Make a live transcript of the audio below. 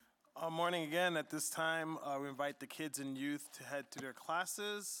Morning again. At this time, we invite the kids and youth to head to their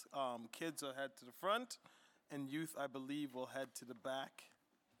classes. Kids will head to the front, and youth, I believe, will head to the back.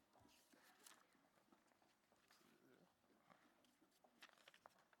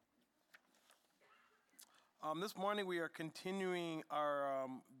 This morning, we are continuing our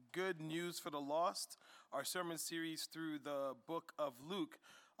Good News for the Lost, our sermon series through the book of Luke.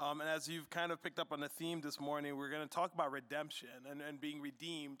 And as you've kind of picked up on the theme this morning, we're going to talk about redemption and being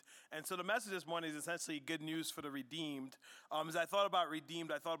redeemed. And so the message this morning is essentially good news for the redeemed. As I thought about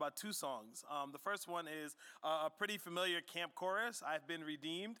redeemed, I thought about two songs. The first one is a pretty familiar camp chorus, I've been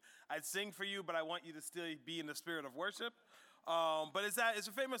redeemed. I'd sing for you, but I want you to still be in the spirit of worship. But it's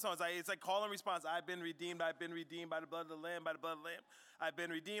a famous song. It's like call and response. I've been redeemed by the blood of the Lamb, by the blood of the Lamb. I've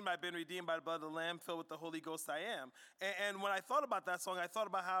been redeemed by the blood of the Lamb, filled with the Holy Ghost I am. And when I thought about that song, I thought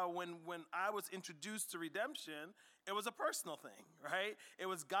about how when I was introduced to redemption, it was a personal thing, right? It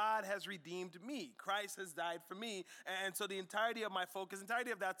was God has redeemed me. Christ has died for me. And so the entirety of my focus, entirety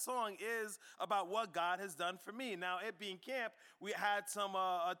of that song is about what God has done for me. Now, it being camp, we had some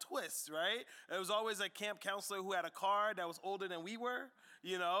twists, right? There was always a camp counselor who had a car that was older than we were,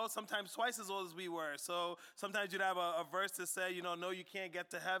 sometimes twice as old as we were. So sometimes you'd have a verse to say, no, you can't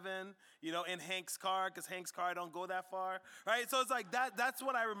get to heaven, in Hank's car, because Hank's car don't go that far, right? So it's like that's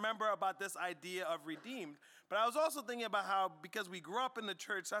what I remember about this idea of redeemed. But I was also thinking about how, because we grew up in the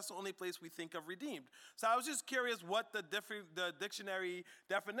church, that's the only place we think of redeemed. So I was just curious what the dictionary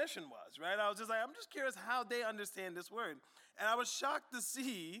definition was, right? I'm just curious how they understand this word. And I was shocked to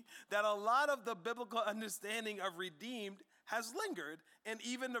see that a lot of the biblical understanding of redeemed has lingered in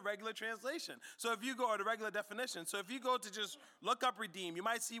even the regular translation. So if you go, or the regular definition, so if you go to just look up redeem, you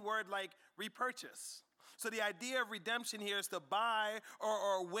might see word like repurchase. So the idea of redemption here is to buy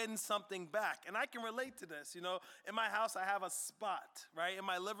or win something back. And I can relate to this. In my house, I have a spot, right? In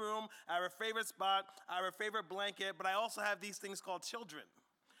my living room, I have a favorite spot, I have a favorite blanket, but I also have these things called children,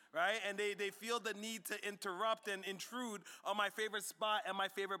 right? And they feel the need to interrupt and intrude on my favorite spot and my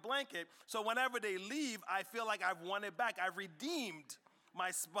favorite blanket. So whenever they leave, I feel like I've won it back. I've redeemed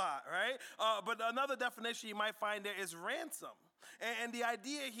my spot, right? But another definition you might find there is ransom. And the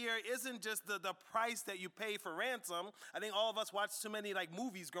idea here isn't just the price that you pay for ransom. I think all of us watched too many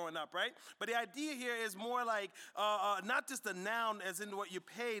movies growing up, right? But the idea here is more like not just the noun as in what you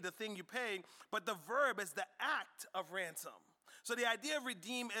pay, the thing you pay, but the verb is the act of ransom. So the idea of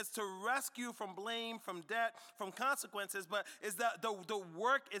redeem is to rescue from blame, from debt, from consequences, but is the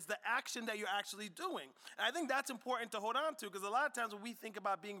work, is the action that you're actually doing. And I think that's important to hold on to, because a lot of times when we think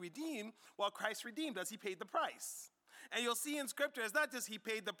about being redeemed, well, Christ redeemed us. He paid the price. And you'll see in Scripture, it's not just he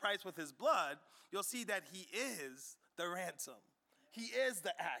paid the price with his blood. You'll see that he is the ransom. He is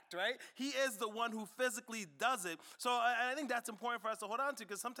the act, right? He is the one who physically does it. So I think that's important for us to hold on to,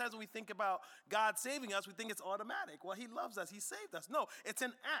 because sometimes when we think about God saving us, we think it's automatic. Well, he loves us. He saved us. No, it's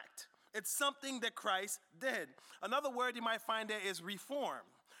an act. It's something that Christ did. Another word you might find there is reform,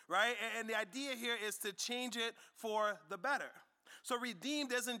 right? And the idea here is to change it for the better. So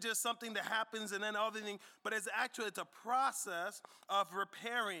redeemed isn't just something that happens and then everything, but it's a process of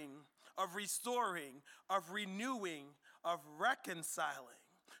repairing, of restoring, of renewing, of reconciling.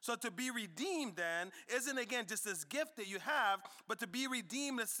 So to be redeemed then isn't, again, just this gift that you have, but to be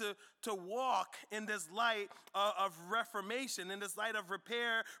redeemed is to walk in this light of reformation, in this light of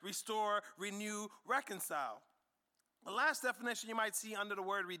repair, restore, renew, reconcile. The last definition you might see under the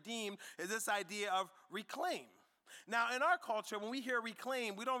word redeemed is this idea of reclaim. Now, in our culture, when we hear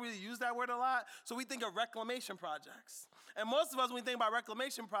reclaim, we don't really use that word a lot, so we think of reclamation projects. And most of us, when we think about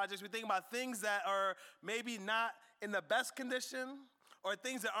reclamation projects, we think about things that are maybe not in the best condition or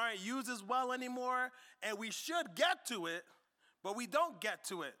things that aren't used as well anymore, and we should get to it, but we don't get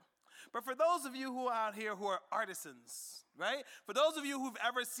to it. But for those of you who are out here who are artisans, right? For those of you who've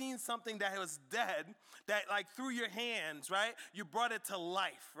ever seen something that was dead, that through your hands, right, you brought it to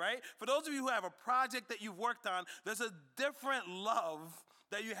life, right? For those of you who have a project that you've worked on, there's a different love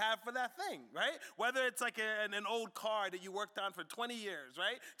that you have for that thing, right? Whether it's an old car that you worked on for 20 years,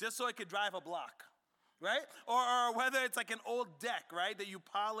 right? Just so it could drive a block. Right? Or whether it's an old deck, right, that you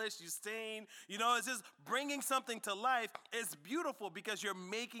polish, you stain, it's just bringing something to life. It's beautiful because you're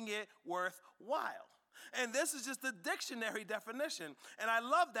making it worthwhile. And this is just the dictionary definition. And I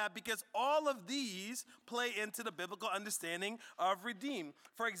love that because all of these play into the biblical understanding of redeem.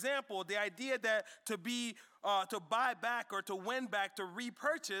 For example, the idea that to buy back or to win back, to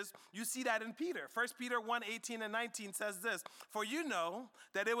repurchase, you see that in Peter. 1 Peter 1:18 and 19 says this, "For you know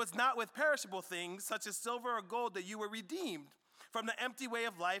that it was not with perishable things such as silver or gold that you were redeemed from the empty way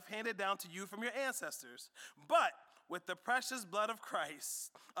of life handed down to you from your ancestors, but with the precious blood of Christ,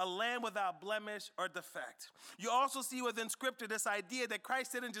 a lamb without blemish or defect. You also see within Scripture this idea that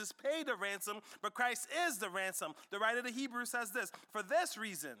Christ didn't just pay the ransom, but Christ is the ransom. The writer of Hebrews says this, "For this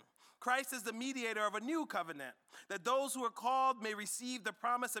reason, Christ is the mediator of a new covenant, that those who are called may receive the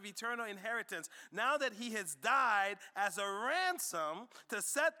promise of eternal inheritance, now that he has died as a ransom to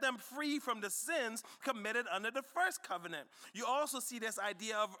set them free from the sins committed under the first covenant." You also see this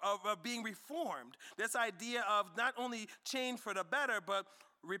idea of being reformed, this idea of not only change for the better, but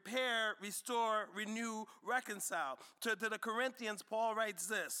repair, restore, renew, reconcile. To the Corinthians, Paul writes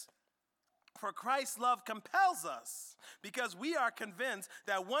this, "For Christ's love compels us, because we are convinced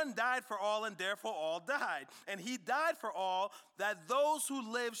that one died for all and therefore all died. And he died for all, that those who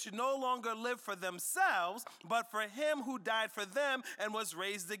live should no longer live for themselves, but for him who died for them and was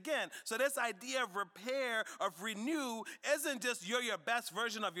raised again." So this idea of repair, of renew, isn't just you're your best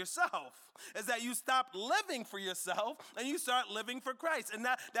version of yourself. It's that you stop living for yourself and you start living for Christ. And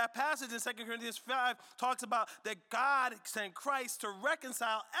that passage in 2 Corinthians 5 talks about that God sent Christ to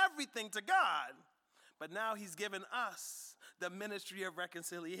reconcile everything to God. But now he's given us the ministry of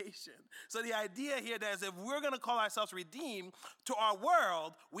reconciliation. So the idea here is if we're going to call ourselves redeemed to our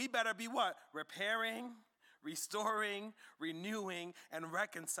world, we better be what? Repairing, restoring, renewing, and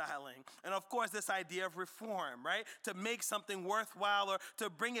reconciling. And of course, this idea of reform, right? To make something worthwhile or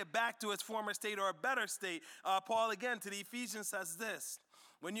to bring it back to its former state or a better state. Paul, again, to the Ephesians says this,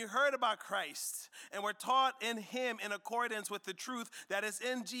 "When you heard about Christ and were taught in him in accordance with the truth that is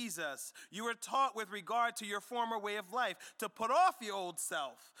in Jesus, you were taught with regard to your former way of life to put off your old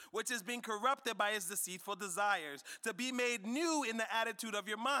self, which is being corrupted by its deceitful desires, to be made new in the attitude of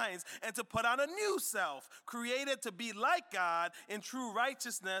your minds, and to put on a new self, created to be like God in true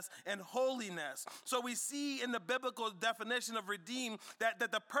righteousness and holiness." So we see in the biblical definition of redeemed that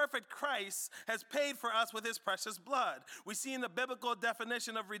the perfect Christ has paid for us with his precious blood. We see in the biblical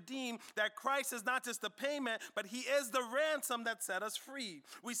definition of redeemed that Christ is not just the payment, but he is the ransom that set us free.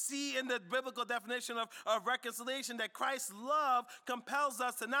 We see in the biblical definition of reconciliation that Christ's love compels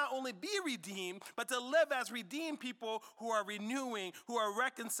us to not only be redeemed, but to live as redeemed people who are renewing, who are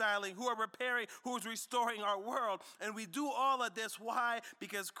reconciling, who are repairing, who is restoring our world. And we do all of this. Why?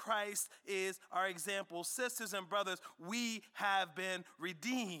 Because Christ is our example. Sisters and brothers, we have been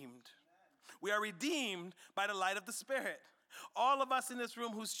redeemed. We are redeemed by the light of the Spirit. All of us in this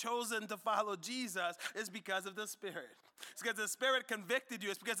room who's chosen to follow Jesus is because of the Spirit. It's because the Spirit convicted you.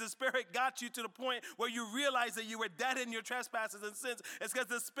 It's because the Spirit got you to the point where you realized that you were dead in your trespasses and sins. It's because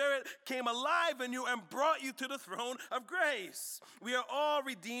the Spirit came alive in you and brought you to the throne of grace. We are all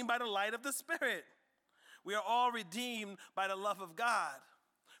redeemed by the light of the Spirit. We are all redeemed by the love of God.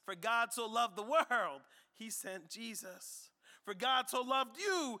 For God so loved the world, he sent Jesus. For God so loved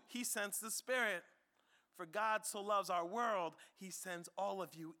you, he sends the Spirit. For God so loves our world, he sends all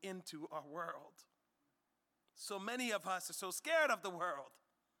of you into our world. So many of us are so scared of the world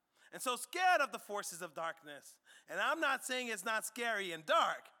and so scared of the forces of darkness. And I'm not saying it's not scary and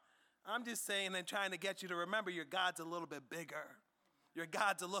dark. I'm just saying and trying to get you to remember your God's a little bit bigger. Your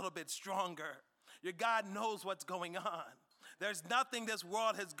God's a little bit stronger. Your God knows what's going on. There's nothing this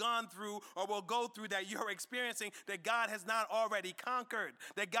world has gone through or will go through that you're experiencing that God has not already conquered,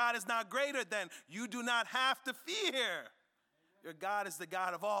 that God is not greater than. You do not have to fear. Your God is the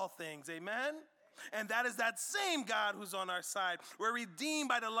God of all things, amen? And that is that same God who's on our side. We're redeemed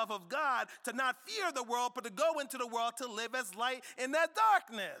by the love of God to not fear the world, but to go into the world to live as light in that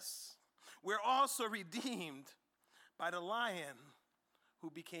darkness. We're also redeemed by the Lion who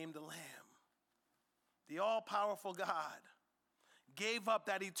became the Lamb. The all-powerful God gave up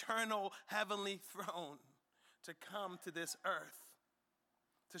that eternal heavenly throne to come to this earth,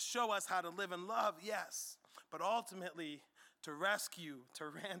 to show us how to live in love, yes, but ultimately to rescue, to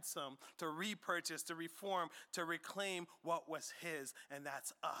ransom, to repurchase, to reform, to reclaim what was his, and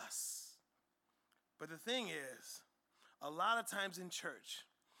that's us. But the thing is, a lot of times in church,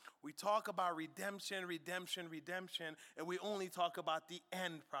 we talk about redemption, redemption, redemption, and we only talk about the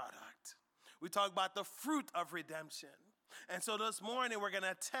end product. We talk about the fruit of redemption. And so this morning we're going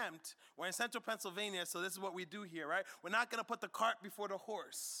to attempt, we're in central Pennsylvania, so this is what we do here, right? We're not going to put the cart before the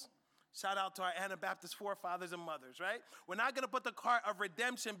horse. Shout out to our Anabaptist forefathers and mothers, right? We're not going to put the cart of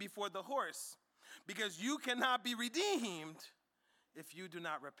redemption before the horse because you cannot be redeemed if you do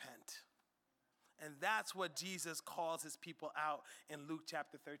not repent. And that's what Jesus calls his people out in Luke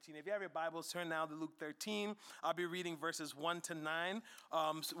chapter 13. If you have your Bibles, turn now to Luke 13. I'll be reading verses 1 to 9.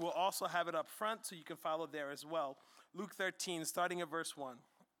 So we'll also have it up front so you can follow there as well. Luke 13, starting at verse 1.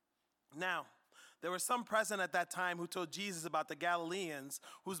 Now, There were some present at that time who told Jesus about the Galileans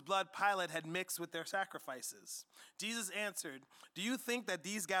whose blood Pilate had mixed with their sacrifices. Jesus answered, "Do you think that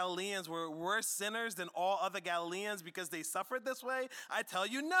these Galileans were worse sinners than all other Galileans because they suffered this way? I tell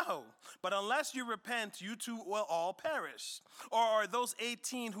you, no. But unless you repent, you too will all perish. Or are those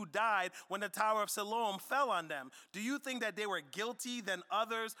 18 who died when the Tower of Siloam fell on them? Do you think that they were guilty than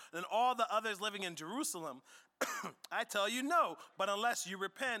all the others living in Jerusalem? I tell you, no, but unless you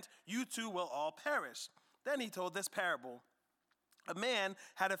repent, you too will all perish." Then he told this parable. A man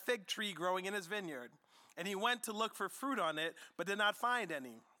had a fig tree growing in his vineyard, and he went to look for fruit on it, but did not find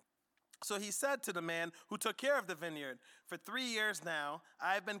any. So he said to the man who took care of the vineyard, "For 3 years now,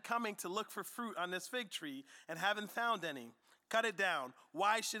 I have been coming to look for fruit on this fig tree and haven't found any. Cut it down.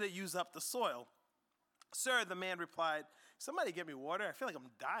 Why should it use up the soil?" "Sir," the man replied, "somebody get me water. I feel like I'm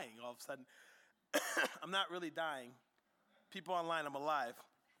dying all of a sudden." I'm not really dying. People online, I'm alive.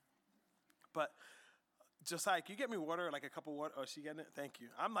 But Josiah, can you get me water, like a cup of water? Oh, she getting it? Thank you.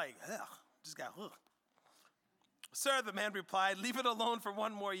 I'm like, just got hooked. "Sir," the man replied, "leave it alone for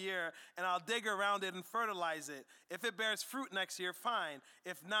 1 more year, and I'll dig around it and fertilize it. If it bears fruit next year, fine.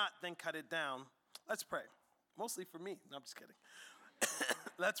 If not, then cut it down." Let's pray. Mostly for me. No, I'm just kidding.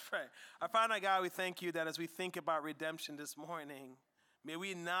 Let's pray. Our Father God, we thank you that as we think about redemption this morning, may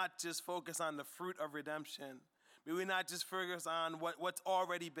we not just focus on the fruit of redemption. May we not just focus on what's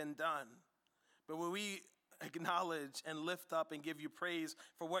already been done, but may we acknowledge and lift up and give you praise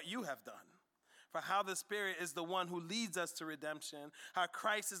for what you have done, for how the Spirit is the one who leads us to redemption, how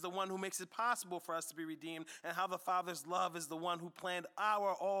Christ is the one who makes it possible for us to be redeemed, and how the Father's love is the one who planned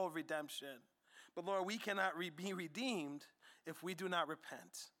our all redemption. But Lord, we cannot be redeemed if we do not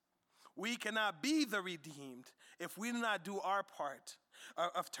repent. We cannot be the redeemed if we do not do our part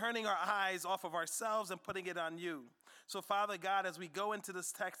of turning our eyes off of ourselves and putting it on you. So Father God, as we go into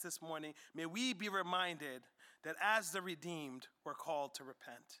this text this morning, may we be reminded that as the redeemed, we're called to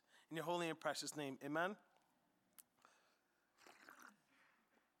repent. In your holy and precious name, amen?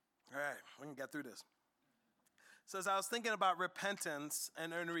 All right, we can get through this. So as I was thinking about repentance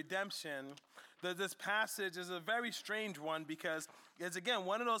and redemption, this passage is a very strange one because it's, again,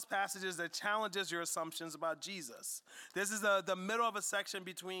 one of those passages that challenges your assumptions about Jesus. This is the middle of a section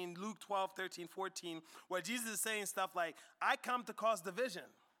between Luke 12, 13, 14, where Jesus is saying stuff like, "I come to cause division."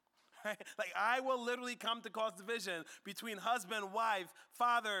 Right? Like, I will literally come to cause division between husband, wife,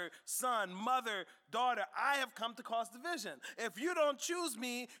 father, son, mother, daughter. I have come to cause division. If you don't choose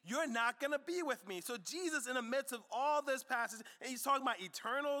me, you're not going to be with me. So Jesus, in the midst of all this passage, and he's talking about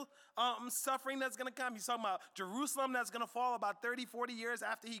eternal suffering that's going to come. He's talking about Jerusalem that's going to fall about 30, 40 years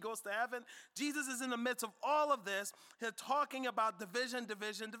after he goes to heaven. Jesus is in the midst of all of this. He's talking about division,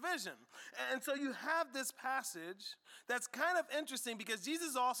 division, division. And so you have this passage that's kind of interesting because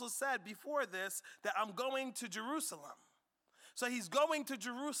Jesus also said before this that I'm going to Jerusalem. So he's going to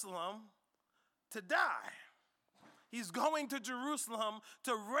Jerusalem to die. He's going to Jerusalem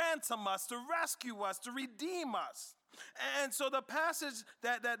to ransom us, to rescue us, to redeem us. And so the passage,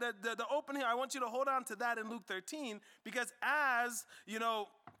 the opening, I want you to hold on to that in Luke 13, because as,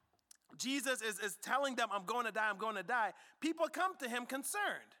 Jesus is telling them, I'm going to die, people come to him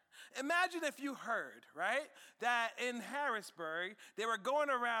concerned. Imagine if you heard, right, that in Harrisburg, they were going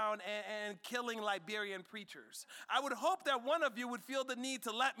around and killing Liberian preachers. I would hope that one of you would feel the need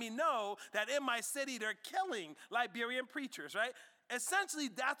to let me know that in my city, they're killing Liberian preachers, right? Essentially,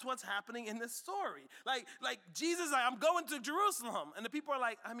 that's what's happening in this story. Like Jesus is like, I'm going to Jerusalem. And the people are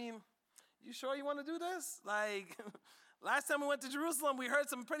like, you sure you want to do this? Like, last time we went to Jerusalem, we heard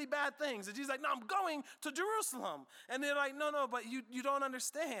some pretty bad things. And Jesus is like, no, I'm going to Jerusalem. And they're like, no, but you don't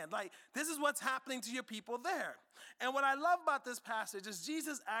understand. Like, this is what's happening to your people there. And what I love about this passage is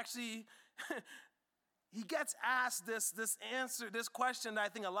Jesus actually, he gets asked this question that I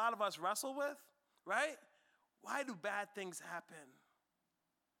think a lot of us wrestle with, right? Why do bad things happen?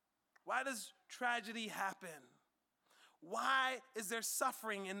 Why does tragedy happen? Why is there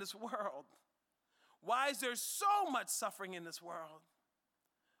suffering in this world? Why is there so much suffering in this world?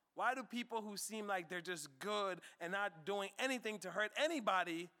 Why do people who seem like they're just good and not doing anything to hurt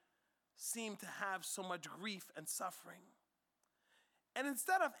anybody seem to have so much grief and suffering? And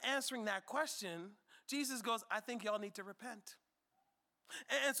instead of answering that question, Jesus goes, I think y'all need to repent.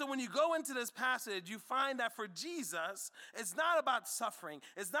 And so when you go into this passage, you find that for Jesus, it's not about suffering.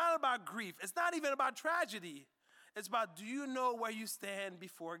 It's not about grief. It's not even about tragedy. It's about, do you know where you stand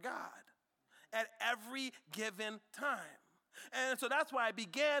before God at every given time? And so that's why I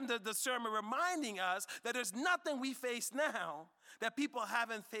began the sermon reminding us that there's nothing we face now that people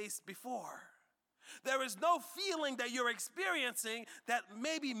haven't faced before. There is no feeling that you're experiencing that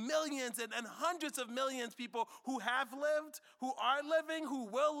maybe millions and hundreds of millions of people who have lived, who are living, who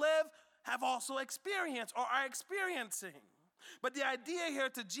will live, have also experienced or are experiencing. But the idea here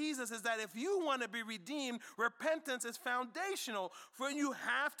to Jesus is that if you want to be redeemed, repentance is foundational. For you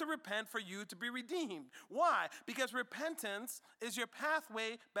have to repent for you to be redeemed. Why? Because repentance is your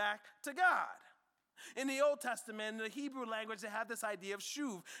pathway back to God. In the Old Testament, in the Hebrew language, they have this idea of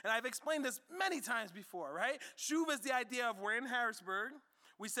shuv. And I've explained this many times before, right? Shuv is the idea of we're in Harrisburg.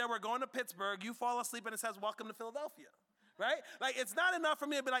 We said we're going to Pittsburgh. You fall asleep and it says, welcome to Philadelphia, right? Like, it's not enough for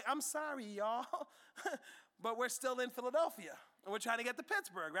me to be like, I'm sorry, y'all. But we're still in Philadelphia, and we're trying to get to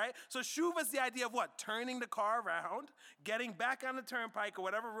Pittsburgh, right? So shuv is the idea of what? Turning the car around, getting back on the turnpike or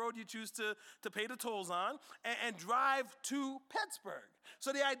whatever road you choose to pay the tolls on, and drive to Pittsburgh.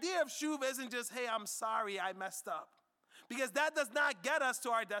 So the idea of shuv isn't just, hey, I'm sorry, I messed up. Because that does not get us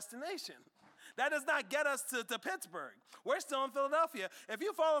to our destination. That does not get us to Pittsburgh. We're still in Philadelphia. If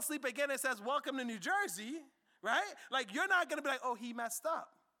you fall asleep again, it says, welcome to New Jersey, right? Like, you're not going to be like, oh, he messed up.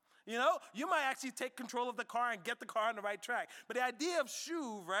 You know, you might actually take control of the car and get the car on the right track. But the idea of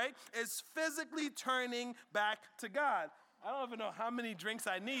shuv, right, is physically turning back to God. I don't even know how many drinks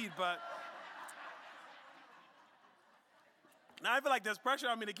I need, but now I feel like there's pressure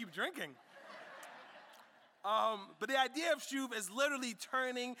on me to keep drinking. But the idea of shuv is literally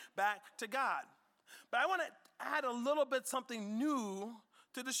turning back to God. But I want to add a little bit something new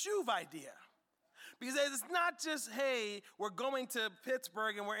to the shuv idea. Because it's not just, hey, we're going to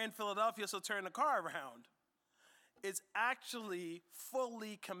Pittsburgh and we're in Philadelphia, so turn the car around. It's actually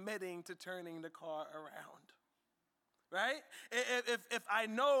fully committing to turning the car around, right? If I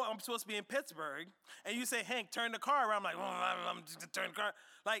know I'm supposed to be in Pittsburgh and you say, Hank, turn the car around, I'm like, I'm just turn the car.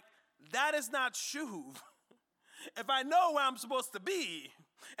 Like, that is not shuv. If I know where I'm supposed to be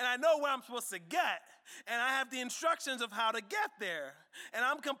and I know where I'm supposed to get, and I have the instructions of how to get there, and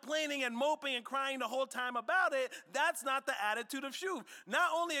I'm complaining and moping and crying the whole time about it, that's not the attitude of shuv. Not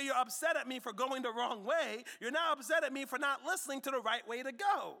only are you upset at me for going the wrong way, you're now upset at me for not listening to the right way to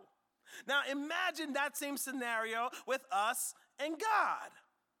go. Now imagine that same scenario with us and God.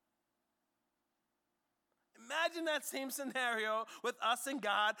 Imagine that same scenario with us and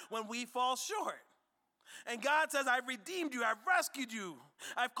God when we fall short. And God says, I've redeemed you, I've rescued you,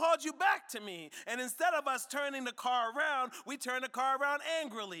 I've called you back to me. And instead of us turning the car around, we turn the car around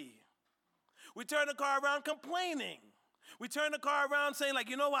angrily. We turn the car around complaining. We turn the car around saying, like,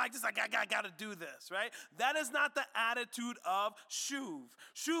 you know what, I got to do this, right? That is not the attitude of shuv.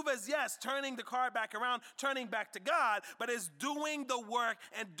 Shuv is, yes, turning the car back around, turning back to God, but it's doing the work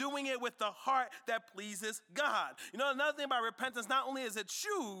and doing it with the heart that pleases God. You know, another thing about repentance, not only is it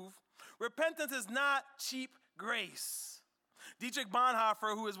shuv, repentance is not cheap grace. Dietrich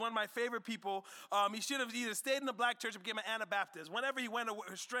Bonhoeffer, who is one of my favorite people, he should have either stayed in the black church or became an Anabaptist. Whenever he went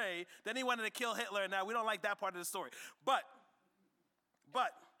astray, then he wanted to kill Hitler. Now, we don't like that part of the story. But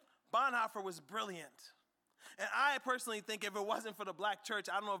Bonhoeffer was brilliant. And I personally think if it wasn't for the black church,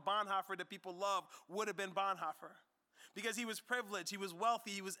 I don't know if Bonhoeffer, that people love, would have been Bonhoeffer. Because he was privileged, he was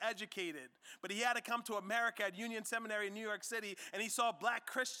wealthy, he was educated. But he had to come to America at Union Seminary in New York City, and he saw black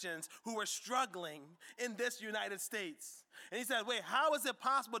Christians who were struggling in this United States. And he said, wait, how is it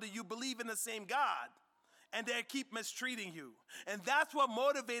possible that you believe in the same God and they keep mistreating you? And that's what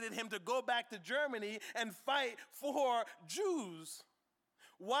motivated him to go back to Germany and fight for Jews.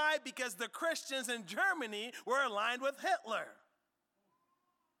 Why? Because the Christians in Germany were aligned with Hitler.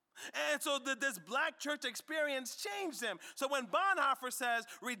 And so this black church experience changed him. So when Bonhoeffer says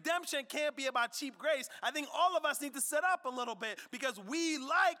redemption can't be about cheap grace, I think all of us need to sit up a little bit because we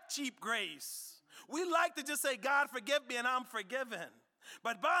like cheap grace. We like to just say, God, forgive me, and I'm forgiven.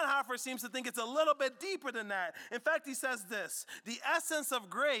 But Bonhoeffer seems to think it's a little bit deeper than that. In fact, he says this: the essence of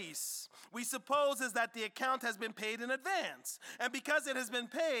grace, we suppose, is that the account has been paid in advance. And because it has been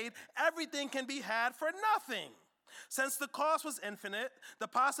paid, everything can be had for nothing. Since the cost was infinite, the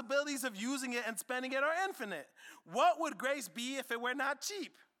possibilities of using it and spending it are infinite. What would grace be if it were not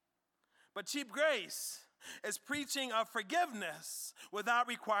cheap? But cheap grace is preaching of forgiveness without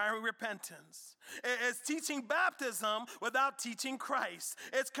requiring repentance. It's teaching baptism without teaching Christ.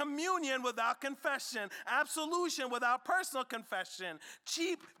 It's communion without confession, absolution without personal confession.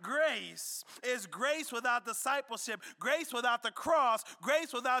 Cheap grace is grace without discipleship, grace without the cross,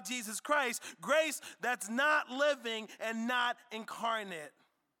 grace without Jesus Christ, grace that's not living and not incarnate.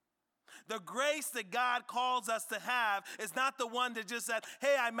 The grace that God calls us to have is not the one that just said,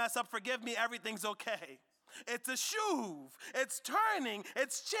 hey, I mess up, forgive me, everything's okay. It's a shuv. It's turning.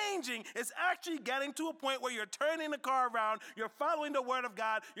 It's changing. It's actually getting to a point where you're turning the car around. You're following the word of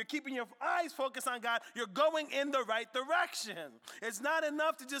God. You're keeping your eyes focused on God. You're going in the right direction. It's not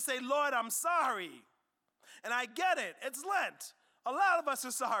enough to just say, Lord, I'm sorry. And I get it. It's Lent. A lot of us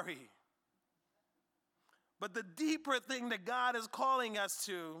are sorry. But the deeper thing that God is calling us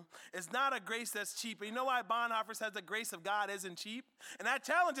to is not a grace that's cheap. And you know why Bonhoeffer says the grace of God isn't cheap? And that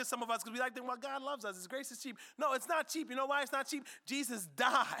challenges some of us because we like to think, well, God loves us. His grace is cheap. No, it's not cheap. You know why it's not cheap? Jesus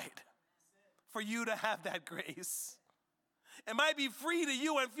died for you to have that grace. It might be free to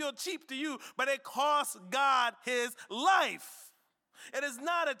you and feel cheap to you, but it costs God his life. It is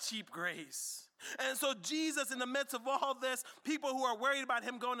not a cheap grace. And so Jesus, in the midst of all this, people who are worried about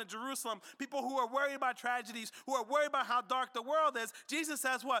him going to Jerusalem, people who are worried about tragedies, who are worried about how dark the world is, Jesus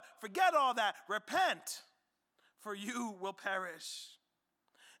says what? Forget all that. Repent, for you will perish.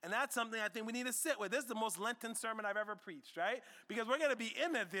 And that's something I think we need to sit with. This is the most Lenten sermon I've ever preached, right? Because we're going to be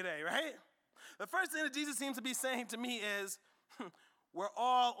in it today, right? The first thing that Jesus seems to be saying to me is, we're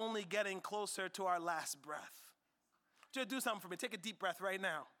all only getting closer to our last breath. Just do something for me. Take a deep breath right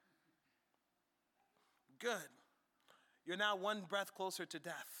now. Good. You're now one breath closer to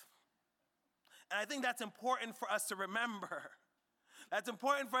death. And I think that's important for us to remember. That's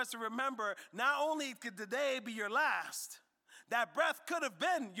important for us to remember. Not only could today be your last, that breath could have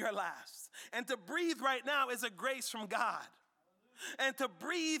been your last. And to breathe right now is a grace from God. And to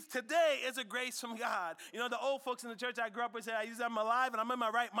breathe today is a grace from God. You know, the old folks in the church I grew up with say, I'm alive and I'm in my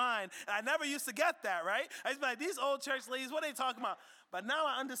right mind. And I never used to get that, right? I used to be like, these old church ladies, what are they talking about? But now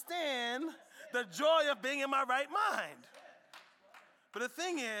I understand the joy of being in my right mind. But the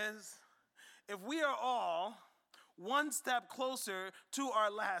thing is, if we are all one step closer to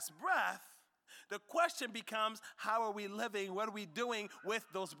our last breath, the question becomes, how are we living? What are we doing with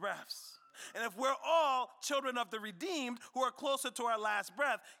those breaths? And if we're all children of the redeemed who are closer to our last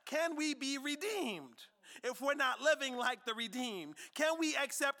breath, can we be redeemed if we're not living like the redeemed? Can we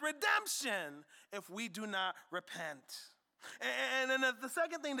accept redemption if we do not repent? And then the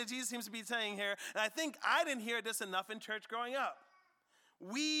second thing that Jesus seems to be saying here, and I think I didn't hear this enough in church growing up,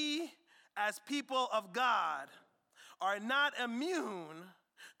 we as people of God are not immune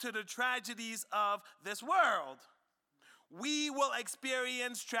to the tragedies of this world. We will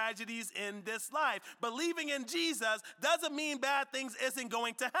experience tragedies in this life. Believing in Jesus doesn't mean bad things isn't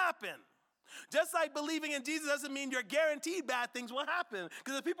going to happen. Just like believing in Jesus doesn't mean you're guaranteed bad things will happen.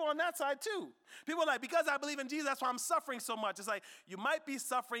 Because there's people on that side too. People are like, because I believe in Jesus, that's why I'm suffering so much. It's like, you might be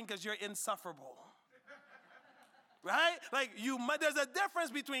suffering because you're insufferable. Right? Like, there's a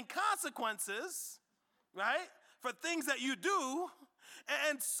difference between consequences, right, for things that you do,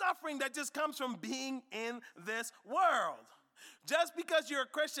 and suffering that just comes from being in this world. Just because you're a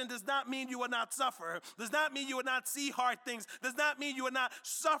Christian does not mean you will not suffer, does not mean you will not see hard things, does not mean you will not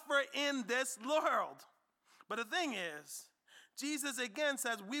suffer in this world. But the thing is, Jesus again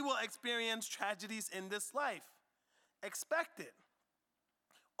says we will experience tragedies in this life. Expect it.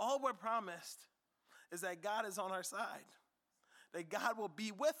 All we're promised is that God is on our side, that God will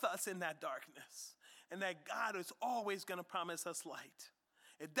be with us in that darkness, and that God is always going to promise us light.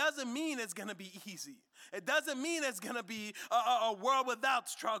 It doesn't mean it's going to be easy. It doesn't mean it's going to be a world without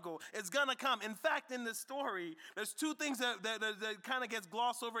struggle. It's going to come. In fact, in this story, there's two things that kind of gets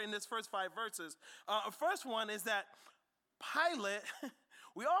glossed over in this first 5 verses. First one is that Pilate,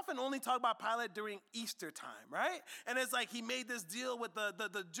 we often only talk about Pilate during Easter time, right? And it's like he made this deal with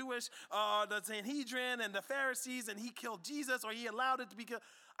the Jewish, the Sanhedrin and the Pharisees, and he killed Jesus, or he allowed it to be killed.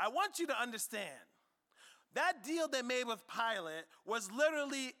 I want you to understand, that deal they made with Pilate was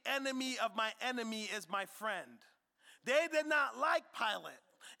literally enemy of my enemy is my friend. They did not like Pilate.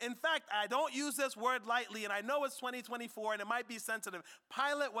 In fact, I don't use this word lightly, and I know it's 2024 and it might be sensitive.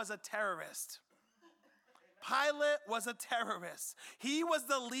 Pilate was a terrorist. Pilate was a terrorist. He was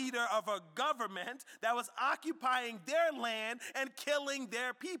the leader of a government that was occupying their land and killing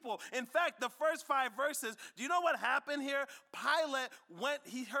their people. In fact, the first 5 verses, do you know what happened here? Pilate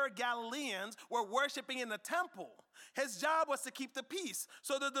he heard Galileans were worshiping in the temple. His job was to keep the peace.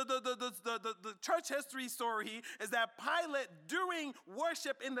 So the church history story is that Pilate, during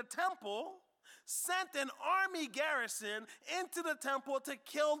worship in the temple, sent an army garrison into the temple to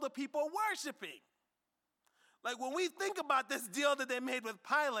kill the people worshiping. Like, when we think about this deal that they made with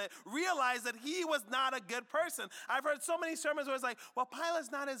Pilate, realize that he was not a good person. I've heard so many sermons where it's like, well,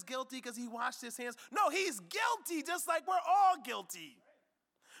 Pilate's not as guilty because he washed his hands. No, he's guilty just like we're all guilty.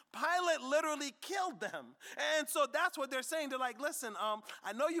 Pilate literally killed them. And so that's what they're saying. They're like, listen,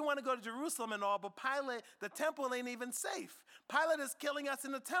 I know you want to go to Jerusalem and all, but Pilate, the temple ain't even safe. Pilate is killing us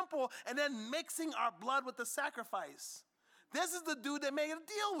in the temple and then mixing our blood with the sacrifice. This is the dude they made a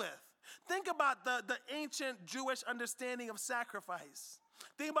deal with. Think about the ancient Jewish understanding of sacrifice.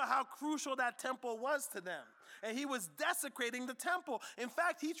 Think about how crucial that temple was to them. And he was desecrating the temple. In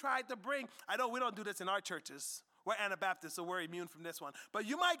fact, he tried to bring, I know we don't do this in our churches. We're Anabaptists, so we're immune from this one. But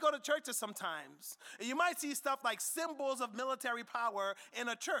you might go to churches sometimes, and you might see stuff like symbols of military power in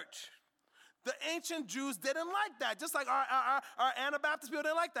a church. The ancient Jews didn't like that, just like our Anabaptist people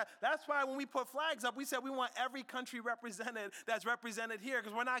didn't like that. That's why when we put flags up, we said we want every country represented that's represented here,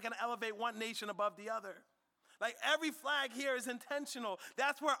 because we're not going to elevate one nation above the other. Like every flag here is intentional.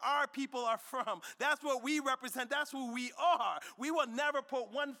 That's where our people are from. That's what we represent. That's who we are. We will never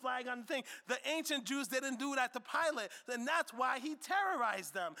put one flag on the thing. The ancient Jews didn't do that to Pilate, and that's why he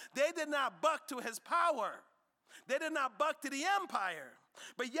terrorized them. They did not buck to his power. They did not buck to the empire.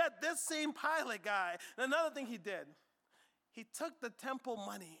 But yet this same Pilate guy, another thing he did, he took the temple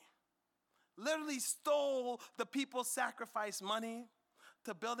money, literally stole the people's sacrifice money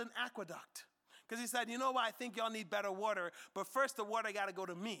to build an aqueduct. Because he said, you know what, I think y'all need better water, but first the water got to go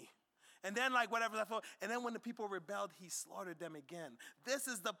to me. And then like whatever that for, and then when the people rebelled, he slaughtered them again. This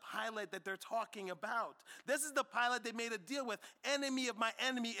is the Pilate that they're talking about. This is the Pilate they made a deal with. Enemy of my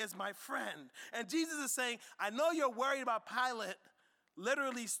enemy is my friend. And Jesus is saying, I know you're worried about Pilate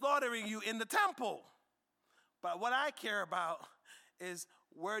literally slaughtering you in the temple. But what I care about is,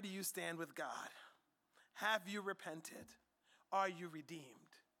 where do you stand with God? Have you repented? Are you redeemed?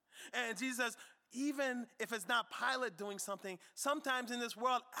 And Jesus says, even if it's not Pilate doing something, sometimes in this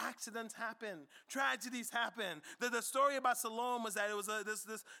world, accidents happen, tragedies happen. The story about Siloam was that it was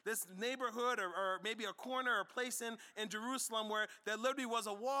this neighborhood or maybe a corner or place in Jerusalem where there literally was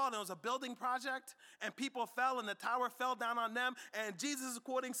a wall and it was a building project and people fell and the tower fell down on them. And Jesus is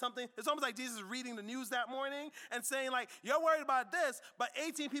quoting something. It's almost like Jesus is reading the news that morning and saying like, you're worried about this, but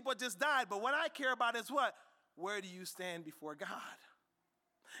 18 people just died. But what I care about is what? Where do you stand before God?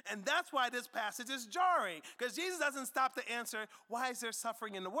 And that's why this passage is jarring, because Jesus doesn't stop to answer, why is there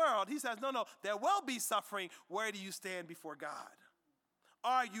suffering in the world? He says, no, there will be suffering. Where do you stand before God?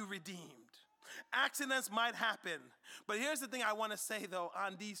 Are you redeemed? Accidents might happen. But here's the thing I want to say, though,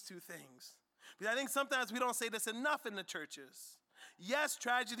 on these two things. Because I think sometimes we don't say this enough in the churches. Yes,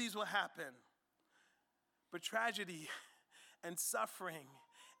 tragedies will happen. But tragedy and suffering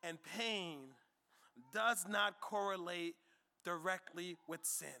and pain does not correlate directly with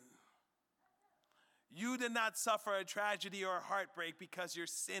sin. You did not suffer a tragedy or a heartbreak because you're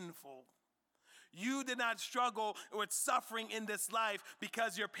sinful. You did not struggle with suffering in this life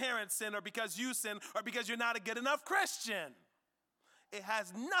because your parents sin or because you sin or because you're not a good enough Christian. It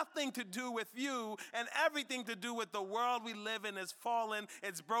has nothing to do with you and everything to do with the world we live in is fallen,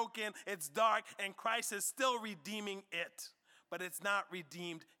 it's broken, it's dark, and Christ is still redeeming it. But it's not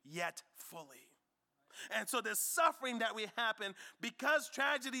redeemed yet fully. And so the suffering that we happen, because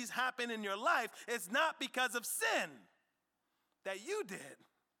tragedies happen in your life, it's not because of sin that you did.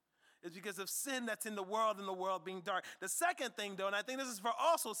 It's because of sin that's in the world and the world being dark. The second thing, though, and I think this is for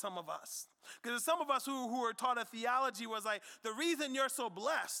also some of us, because some of us who were taught a theology was like, the reason you're so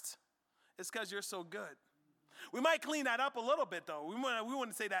blessed is because you're so good. We might clean that up a little bit, though. We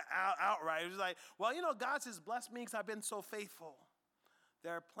wouldn't say that outright. It was like, well, God just blessed me because I've been so faithful.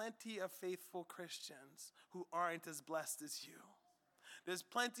 There are plenty of faithful Christians who aren't as blessed as you. There's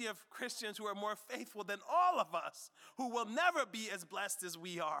plenty of Christians who are more faithful than all of us, who will never be as blessed as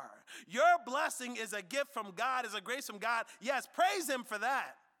we are. Your blessing is a gift from God, is a grace from God. Yes, praise Him for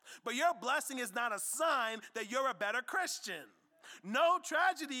that. But your blessing is not a sign that you're a better Christian. No,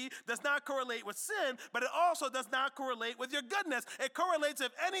 tragedy does not correlate with sin, but it also does not correlate with your goodness. It correlates,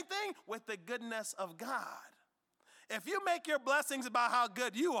 if anything, with the goodness of God. If you make your blessings about how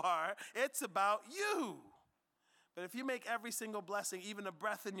good you are, it's about you. But if you make every single blessing, even a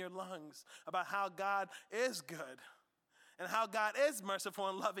breath in your lungs, about how God is good and how God is merciful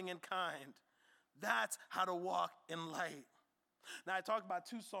and loving and kind, that's how to walk in light. Now, I talked about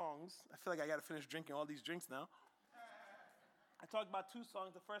two songs. I feel like I got to finish drinking all these drinks now. I talked about two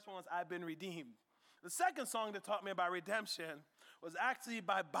songs. The first one was I've Been Redeemed. The second song that taught me about redemption was actually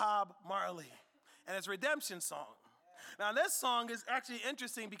by Bob Marley, and it's a redemption song. Now, this song is actually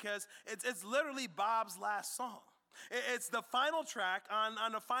interesting because it's literally Bob's last song. It's the final track on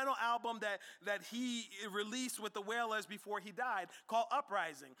the final album that he released with the Wailers before he died, called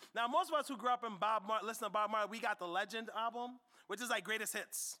Uprising. Now, most of us who grew up in listen to Bob Marley, we got the Legend album, which is like greatest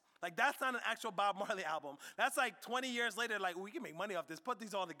hits. Like, that's not an actual Bob Marley album. That's like 20 years later, like, we can make money off this, put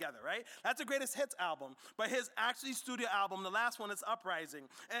these all together, right? That's a greatest hits album. But his actually studio album, the last one, is Uprising.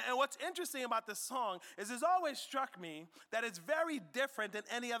 And what's interesting about this song is it's always struck me that it's very different than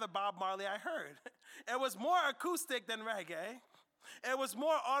any other Bob Marley I heard. It was more acoustic than reggae. It was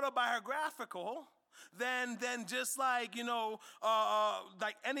more autobiographical than just like,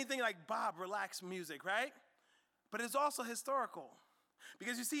 like anything like Bob relaxed music, right? But it's also historical.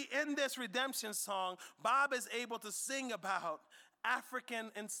 Because you see, in this redemption song, Bob is able to sing about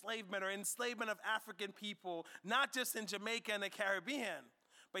African enslavement or enslavement of African people, not just in Jamaica and the Caribbean,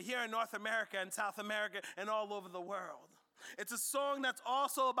 but here in North America and South America and all over the world. It's a song that's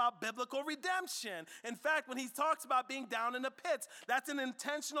also about biblical redemption. In fact, when he talks about being down in the pits, that's an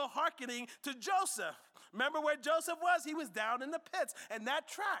intentional hearkening to Joseph. Remember where Joseph was? He was down in the pits, and that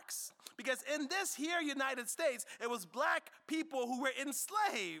tracks. Because in this here United States, it was black people who were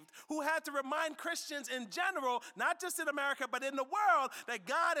enslaved, who had to remind Christians in general, not just in America, but in the world, that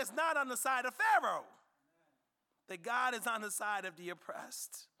God is not on the side of Pharaoh. That God is on the side of the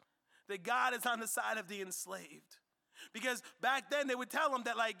oppressed. That God is on the side of the enslaved. Because back then they would tell them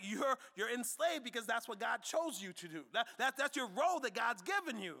that like you're enslaved because that's what God chose you to do. That's your role that God's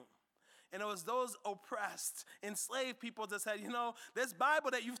given you. And it was those oppressed, enslaved people that said, this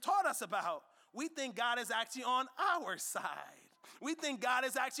Bible that you've taught us about, we think God is actually on our side. We think God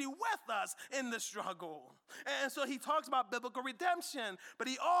is actually with us in the struggle. And so he talks about biblical redemption, but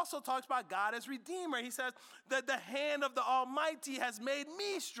he also talks about God as Redeemer. He says that the hand of the Almighty has made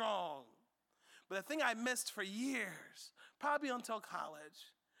me strong. But the thing I missed for years, probably until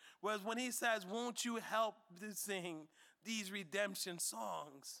college, was when he says, won't you help to sing these redemption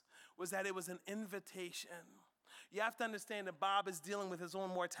songs, was that it was an invitation. You have to understand that Bob is dealing with his own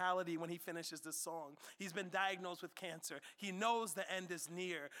mortality when he finishes this song. He's been diagnosed with cancer. He knows the end is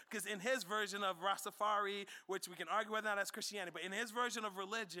near. Because in his version of Rastafari, which we can argue whether or not that's Christianity, but in his version of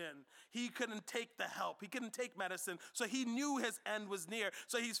religion, he couldn't take the help. He couldn't take medicine. So he knew his end was near.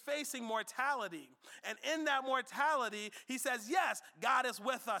 So he's facing mortality. And in that mortality, he says, yes, God is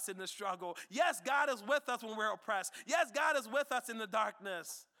with us in the struggle. Yes, God is with us when we're oppressed. Yes, God is with us in the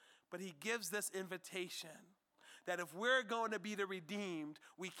darkness. But he gives this invitation that if we're going to be the redeemed,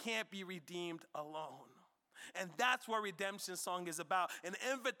 we can't be redeemed alone. And that's what redemption song is about, an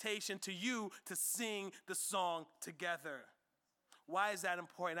invitation to you to sing the song together. Why is that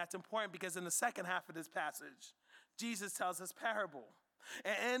important? That's important because in the second half of this passage, Jesus tells us parable.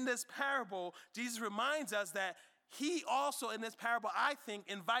 And in this parable, Jesus reminds us that he also, in this parable, I think,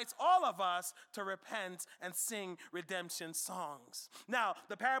 invites all of us to repent and sing redemption songs. Now,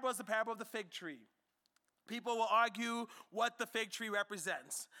 the parable is the parable of the fig tree. People will argue what the fig tree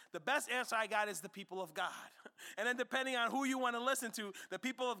represents. The best answer I got is the people of God. And then depending on who you want to listen to, the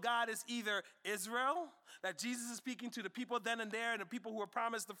people of God is either Israel, that Jesus is speaking to the people then and there and the people who were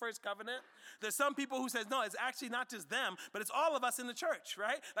promised the first covenant. There's some people who says, no, it's actually not just them, but it's all of us in the church,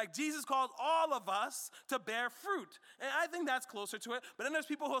 right? Like Jesus called all of us to bear fruit. And I think that's closer to it. But then there's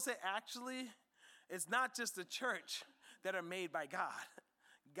people who will say, actually, it's not just the church that are made by God.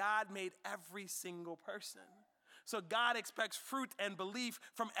 God made every single person. So God expects fruit and belief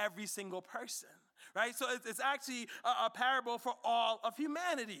from every single person, right? So it's actually a parable for all of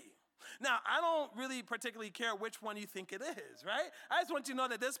humanity. Now, I don't really particularly care which one you think it is, right? I just want you to know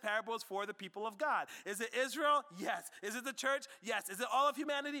that this parable is for the people of God. Is it Israel? Yes. Is it the church? Yes. Is it all of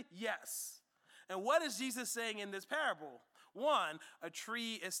humanity? Yes. And what is Jesus saying in this parable? One, a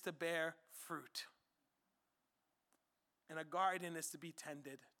tree is to bear fruit. And a garden is to be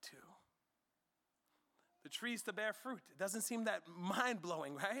tended to. The trees to bear fruit. It doesn't seem that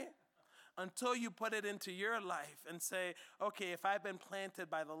mind-blowing, right? Until you put it into your life and say, okay, if I've been planted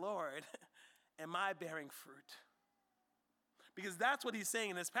by the Lord, am I bearing fruit? Because that's what he's saying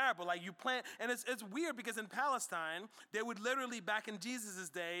in this parable. Like you plant, and it's weird because in Palestine, they would literally, back in Jesus'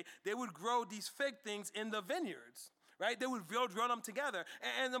 day, they would grow these fig things in the vineyards. Right? They would grow them together.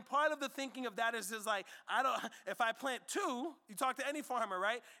 And then part of the thinking of that is just like, if I plant two, you talk to any farmer,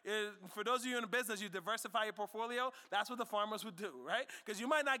 right? For those of you in the business, you diversify your portfolio. That's what the farmers would do, right? Because you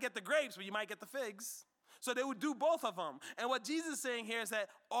might not get the grapes, but you might get the figs. So they would do both of them. And what Jesus is saying here is that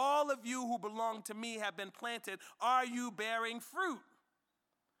all of you who belong to me have been planted. Are you bearing fruit?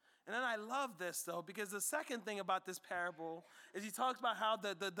 And then I love this, though, because the second thing about this parable is he talks about how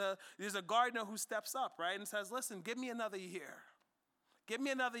there's a gardener who steps up, right, and says, listen, give me another year. Give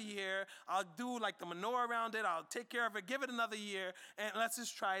me another year. I'll do like the manure around it. I'll take care of it. Give it another year, and let's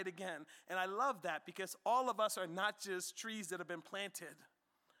just try it again. And I love that because all of us are not just trees that have been planted,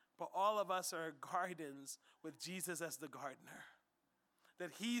 but all of us are gardens with Jesus as the gardener. that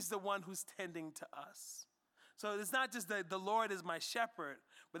he's the one who's tending to us. So it's not just that the Lord is my shepherd,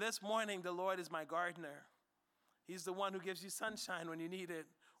 but this morning the Lord is my gardener. He's the one who gives you sunshine when you need it,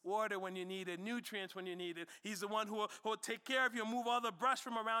 water when you need it, nutrients when you need it. He's the one who will take care of you and move all the brush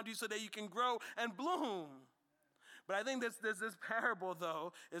from around you so that you can grow and bloom. But I think this parable,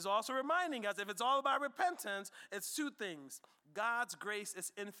 though, is also reminding us, if it's all about repentance, it's two things. God's grace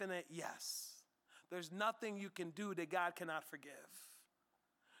is infinite, yes. There's nothing you can do that God cannot forgive.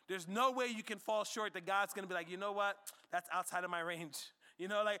 There's no way you can fall short that God's going to be like, you know what? That's outside of my range. You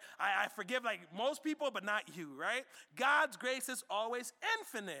know, like, I forgive like most people, but not you, right? God's grace is always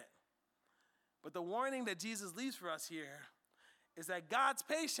infinite. But the warning that Jesus leaves for us here is that God's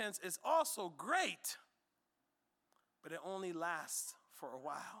patience is also great, but it only lasts for a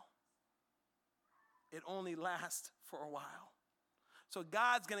while. It only lasts for a while. So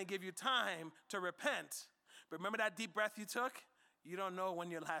God's going to give you time to repent. But remember that deep breath you took? You don't know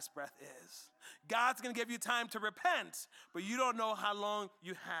when your last breath is. God's going to give you time to repent, but you don't know how long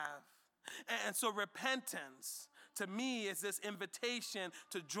you have. And so repentance, to me, is this invitation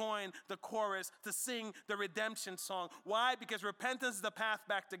to join the chorus, to sing the redemption song. Why? Because repentance is the path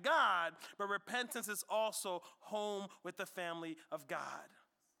back to God, but repentance is also home with the family of God.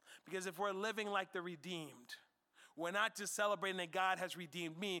 Because if we're living like the redeemed, we're not just celebrating that God has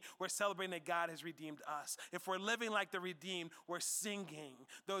redeemed me, we're celebrating that God has redeemed us. If we're living like the redeemed, we're singing.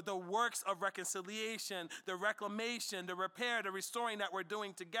 The works of reconciliation, the reclamation, the repair, the restoring that we're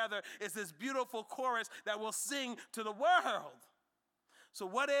doing together is this beautiful chorus that will sing to the world. So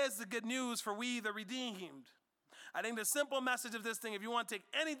what is the good news for we, the redeemed? I think the simple message of this thing, if you want to take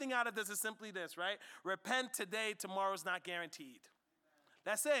anything out of this, is simply this, right? Repent today, tomorrow's not guaranteed.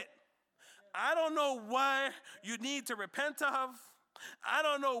 That's it. I don't know what you need to repent of. I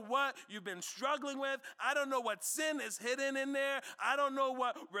don't know what you've been struggling with. I don't know what sin is hidden in there. I don't know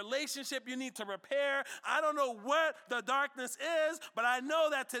what relationship you need to repair. I don't know what the darkness is, but I know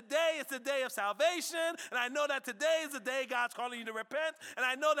that today is the day of salvation, and I know that today is the day God's calling you to repent, and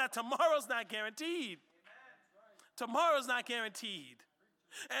I know that tomorrow's not guaranteed. Tomorrow's not guaranteed.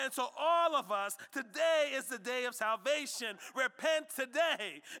 And so all of us, today is the day of salvation. Repent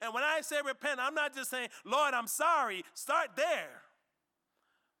today. And when I say repent, I'm not just saying, Lord, I'm sorry. Start there.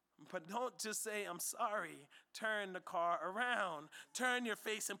 But don't just say, I'm sorry. Turn the car around. Turn your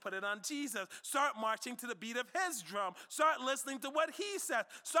face and put it on Jesus. Start marching to the beat of his drum. Start listening to what he says.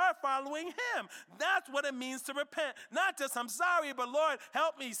 Start following him. That's what it means to repent. Not just, I'm sorry, but Lord,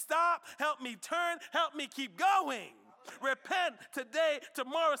 help me stop. Help me turn. Help me keep going. Repent today.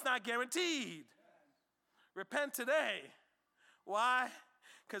 Tomorrow's not guaranteed. Repent today. Why?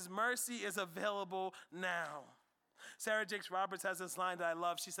 Because mercy is available now. Sarah Jakes Roberts has this line that I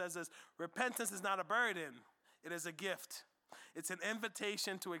love. She says this: repentance is not a burden. It is a gift. It's an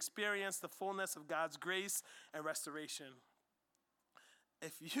invitation to experience the fullness of God's grace and restoration.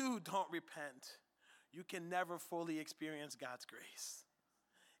 If you don't repent, you can never fully experience God's grace.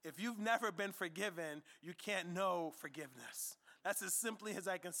 If you've never been forgiven, you can't know forgiveness. That's as simply as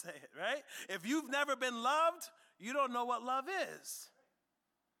I can say it, right? If you've never been loved, you don't know what love is.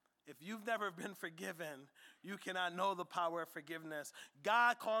 If you've never been forgiven, you cannot know the power of forgiveness.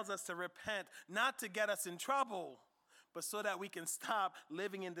 God calls us to repent, not to get us in trouble, but so that we can stop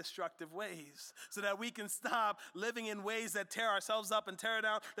living in destructive ways, so that we can stop living in ways that tear ourselves up and tear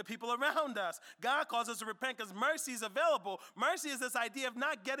down the people around us. God calls us to repent because mercy is available. Mercy is this idea of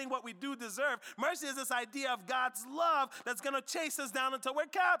not getting what we do deserve. Mercy is this idea of God's love that's going to chase us down until we're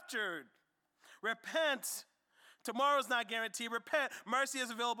captured. Repent. Tomorrow's not guaranteed. Repent. Mercy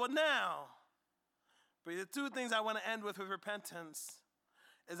is available now. But the two things I want to end with repentance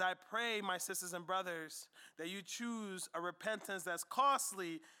is I pray, my sisters and brothers, that you choose a repentance that's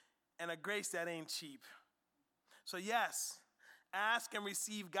costly and a grace that ain't cheap. So yes, ask and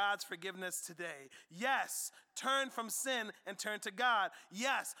receive God's forgiveness today. Yes, turn from sin and turn to God.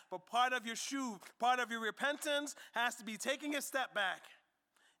 Yes, but part of your repentance has to be taking a step back,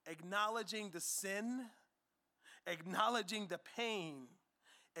 acknowledging the sin, acknowledging the pain,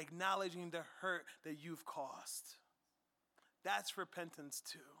 acknowledging the hurt that you've caused. That's repentance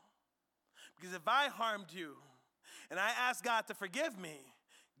too. Because if I harmed you and I ask God to forgive me,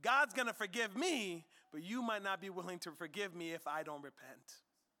 God's going to forgive me, but you might not be willing to forgive me if I don't repent.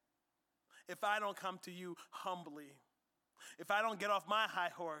 If I don't come to you humbly. If I don't get off my high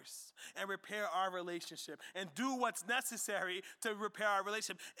horse and repair our relationship and do what's necessary to repair our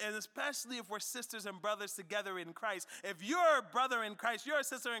relationship, and especially if we're sisters and brothers together in Christ. If you're a brother in Christ, you're a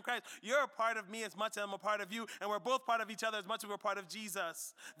sister in Christ, you're a part of me as much as I'm a part of you, and we're both part of each other as much as we're part of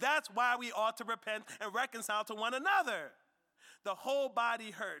Jesus. That's why we ought to repent and reconcile to one another. The whole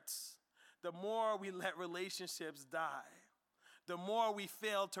body hurts the more we let relationships die, the more we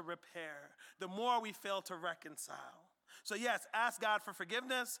fail to repair, the more we fail to reconcile. So yes, ask God for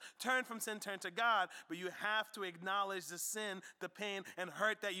forgiveness, turn from sin, turn to God, but you have to acknowledge the sin, the pain, and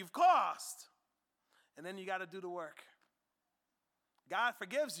hurt that you've caused. And then you got to do the work. God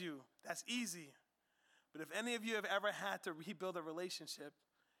forgives you. That's easy. But if any of you have ever had to rebuild a relationship,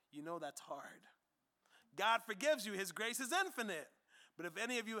 you know that's hard. God forgives you. His grace is infinite. But if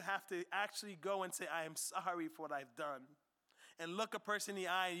any of you have to actually go and say, I am sorry for what I've done, and look a person in the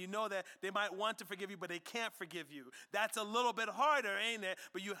eye, and you know that they might want to forgive you, but they can't forgive you, that's a little bit harder, ain't it?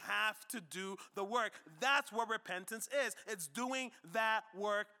 But you have to do the work. That's what repentance is. It's doing that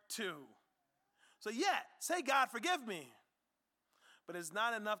work too. So yeah, say, God, forgive me. But it's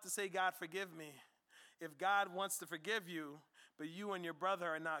not enough to say, God, forgive me. If God wants to forgive you, but you and your brother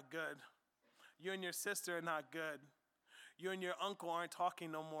are not good, you and your sister are not good, you and your uncle aren't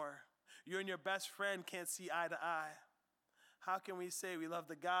talking no more, you and your best friend can't see eye to eye, how can we say we love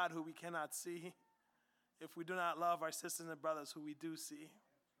the God who we cannot see if we do not love our sisters and brothers who we do see?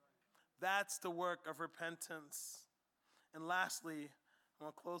 That's the work of repentance. And lastly, I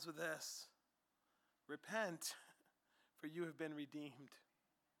want to close with this. Repent, for you have been redeemed.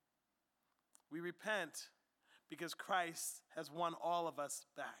 We repent because Christ has won all of us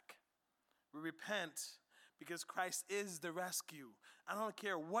back. We repent because Christ is the rescue. I don't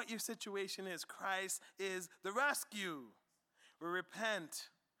care what your situation is, Christ is the rescue. We repent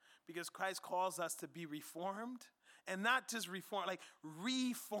because Christ calls us to be reformed, and not just reformed, like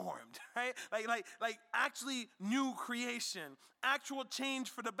reformed, right? Like actually new creation, actual change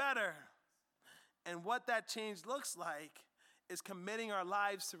for the better. And what that change looks like is committing our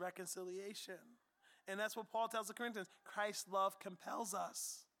lives to reconciliation. And that's what Paul tells the Corinthians. Christ's love compels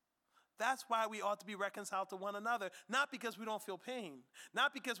us. That's why we ought to be reconciled to one another. Not because we don't feel pain.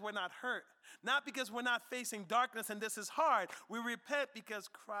 Not because we're not hurt. Not because we're not facing darkness and this is hard. We repent because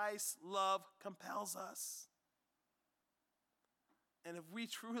Christ's love compels us. And if we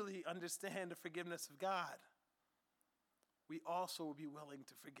truly understand the forgiveness of God, we also will be willing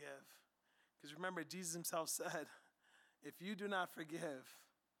to forgive. Because remember, Jesus himself said, if you do not forgive,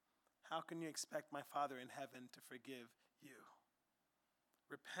 how can you expect my Father in heaven to forgive you?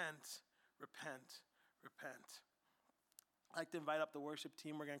 Repent, repent, repent. I'd like to invite up the worship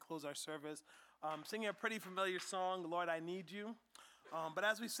team. We're going to close our service singing a pretty familiar song, Lord, I Need You. But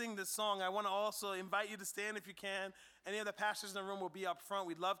as we sing this song, I want to also invite you to stand if you can. Any of the pastors in the room will be up front.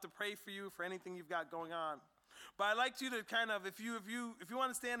 We'd love to pray for you for anything you've got going on. But I'd like you to kind of, if you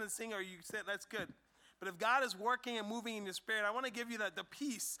want to stand and sing or you sit, that's good. But if God is working and moving in your spirit, I want to give you the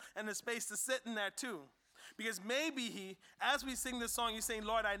peace and the space to sit in there too. Because maybe as we sing this song, you're saying,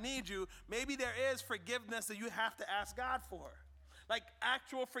 Lord, I need you. Maybe there is forgiveness that you have to ask God for. Like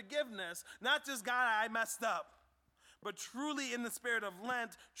actual forgiveness, not just, God, I messed up. But truly in the spirit of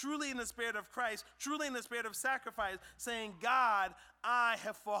Lent, truly in the spirit of Christ, truly in the spirit of sacrifice, saying, God, I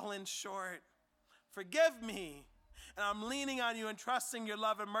have fallen short. Forgive me. And I'm leaning on you and trusting your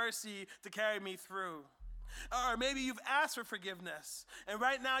love and mercy to carry me through. Or maybe you've asked for forgiveness. And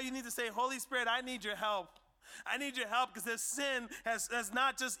right now you need to say, Holy Spirit, I need your help. I need your help because this sin has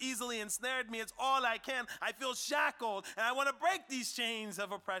not just easily ensnared me. It's all I can. I feel shackled and I want to break these chains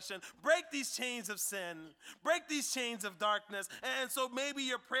of oppression, break these chains of sin, break these chains of darkness. And so maybe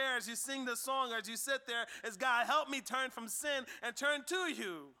your prayer as you sing this song or as you sit there is, God, help me turn from sin and turn to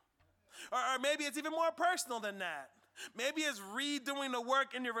you. Or maybe it's even more personal than that. Maybe it's redoing the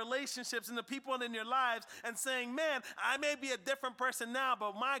work in your relationships and the people in your lives and saying, man, I may be a different person now,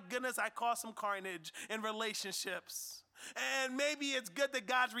 but my goodness, I caused some carnage in relationships. And maybe it's good that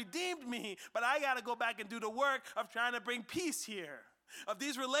God's redeemed me, but I got to go back and do the work of trying to bring peace here. Of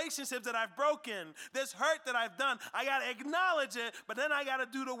these relationships that I've broken, this hurt that I've done, I got to acknowledge it, but then I got to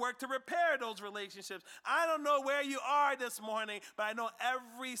do the work to repair those relationships. I don't know where you are this morning, but I know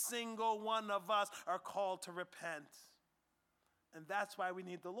every single one of us are called to repent. And that's why we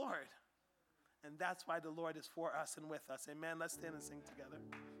need the Lord. And that's why the Lord is for us and with us. Amen. Let's stand and sing together.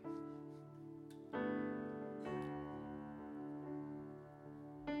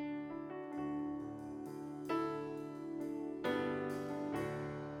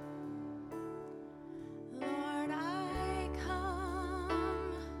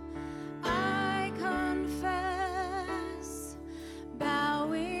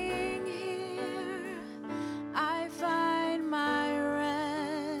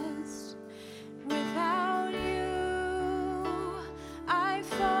 I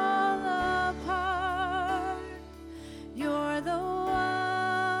fall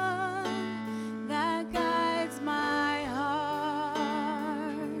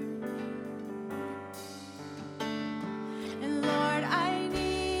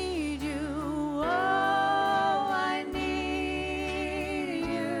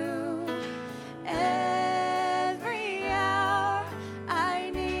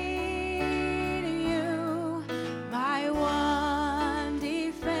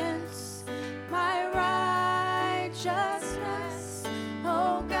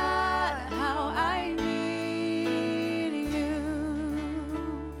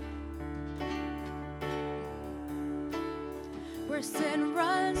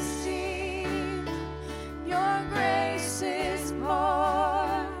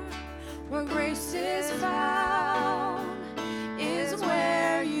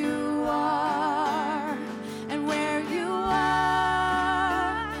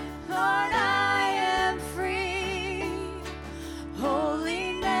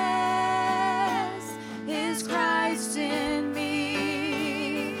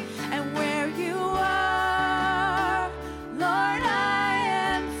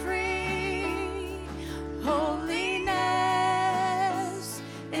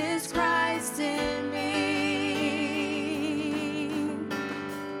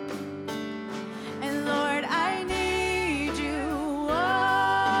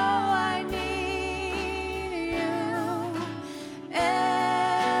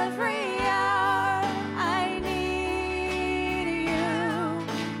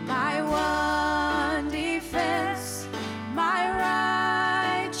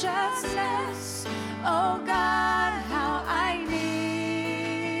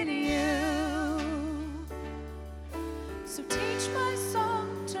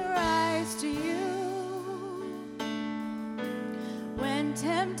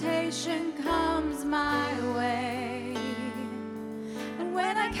temptation comes my way, and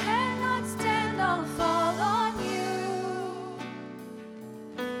when I cannot stand, I'll fall on you.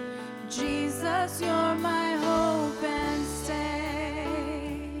 Jesus, you're my hope and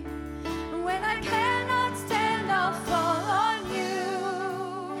stay. When I cannot stand, I'll fall on you.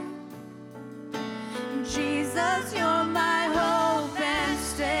 Jesus, you're my hope and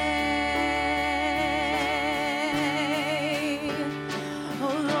stay.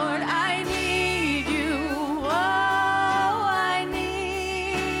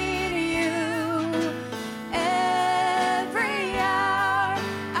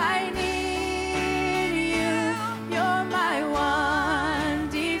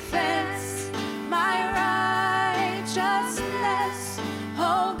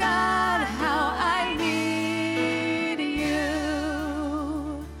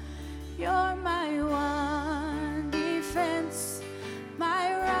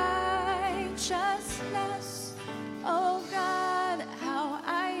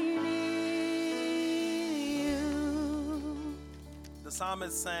 The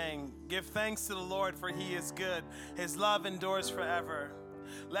psalmist sang, "Give thanks to the Lord, for he is good. His love endures forever.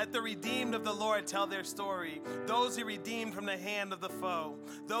 Let the redeemed of the Lord tell their story, those he redeemed from the hand of the foe,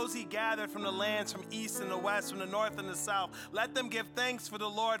 those he gathered from the lands from east and the west, from the north and the south. Let them give thanks for the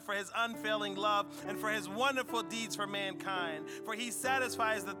Lord, for his unfailing love, and for his wonderful deeds for mankind. For he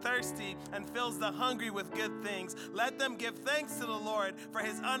satisfies the thirsty and fills the hungry with good things. Let them give thanks to the Lord for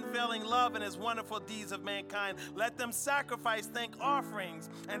his unfailing love and his wonderful deeds of mankind. Let them sacrifice thank offerings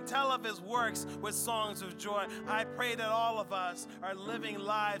and tell of his works with songs of joy." I pray that all of us are living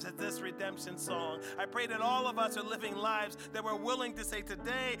lives at this redemption song. I pray that all of us are living lives that we're willing to say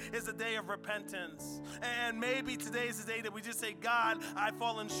today is a day of repentance. And maybe today is the day that we just say, "God, I've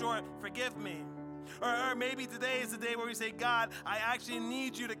fallen short, forgive me." Or maybe today is the day where we say, "God, I actually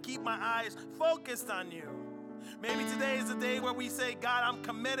need you to keep my eyes focused on you." Maybe today is the day where we say, "God, I'm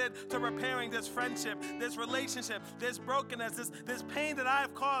committed to repairing this friendship, this relationship, this brokenness, this pain that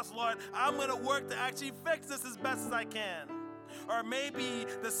I've caused, Lord. I'm going to work to actually fix this as best as I can." Or maybe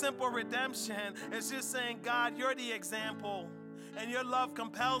the simple redemption is just saying, "God, you're the example, and your love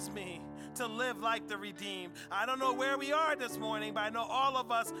compels me to live like the redeemed." I don't know where we are this morning, but I know all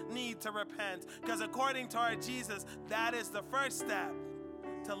of us need to repent, because according to our Jesus, that is the first step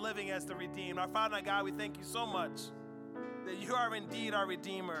to living as the redeemed. Our Father and God, we thank you so much that you are indeed our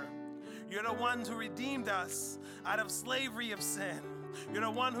Redeemer. You're the ones who redeemed us out of slavery of sin. You're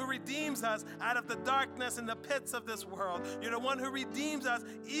the one who redeems us out of the darkness and the pits of this world. You're the one who redeems us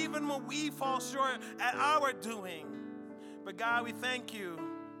even when we fall short at our doing. But God, we thank you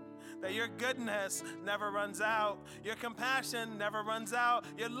that your goodness never runs out. Your compassion never runs out.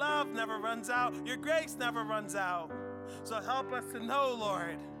 Your love never runs out. Your grace never runs out. So help us to know,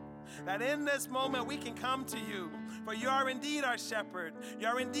 Lord, that in this moment we can come to you. For you are indeed our shepherd. You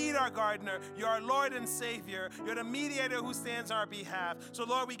are indeed our gardener. You are our Lord and Savior. You're the mediator who stands on our behalf. So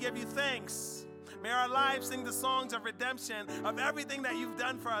Lord, we give you thanks. May our lives sing the songs of redemption, of everything that you've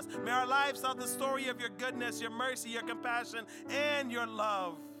done for us. May our lives tell the story of your goodness, your mercy, your compassion, and your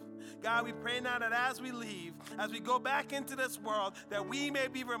love. God, we pray now that as we leave, as we go back into this world, that we may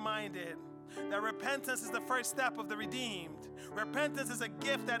be reminded that repentance is the first step of the redeemed. Repentance is a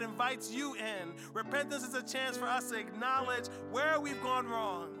gift that invites you in. Repentance is a chance for us to acknowledge where we've gone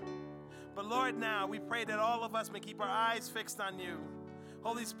wrong. But Lord, now we pray that all of us may keep our eyes fixed on you.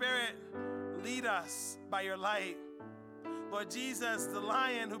 Holy Spirit, lead us by your light. Lord Jesus, the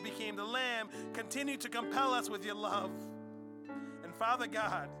lion who became the lamb, continue to compel us with your love. And Father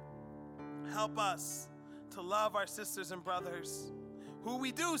God, help us to love our sisters and brothers who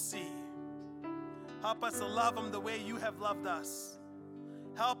we do see. Help us to love them the way you have loved us.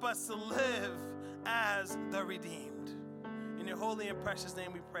 Help us to live as the redeemed. In your holy and precious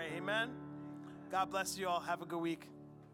name we pray, amen. God bless you all. Have a good week.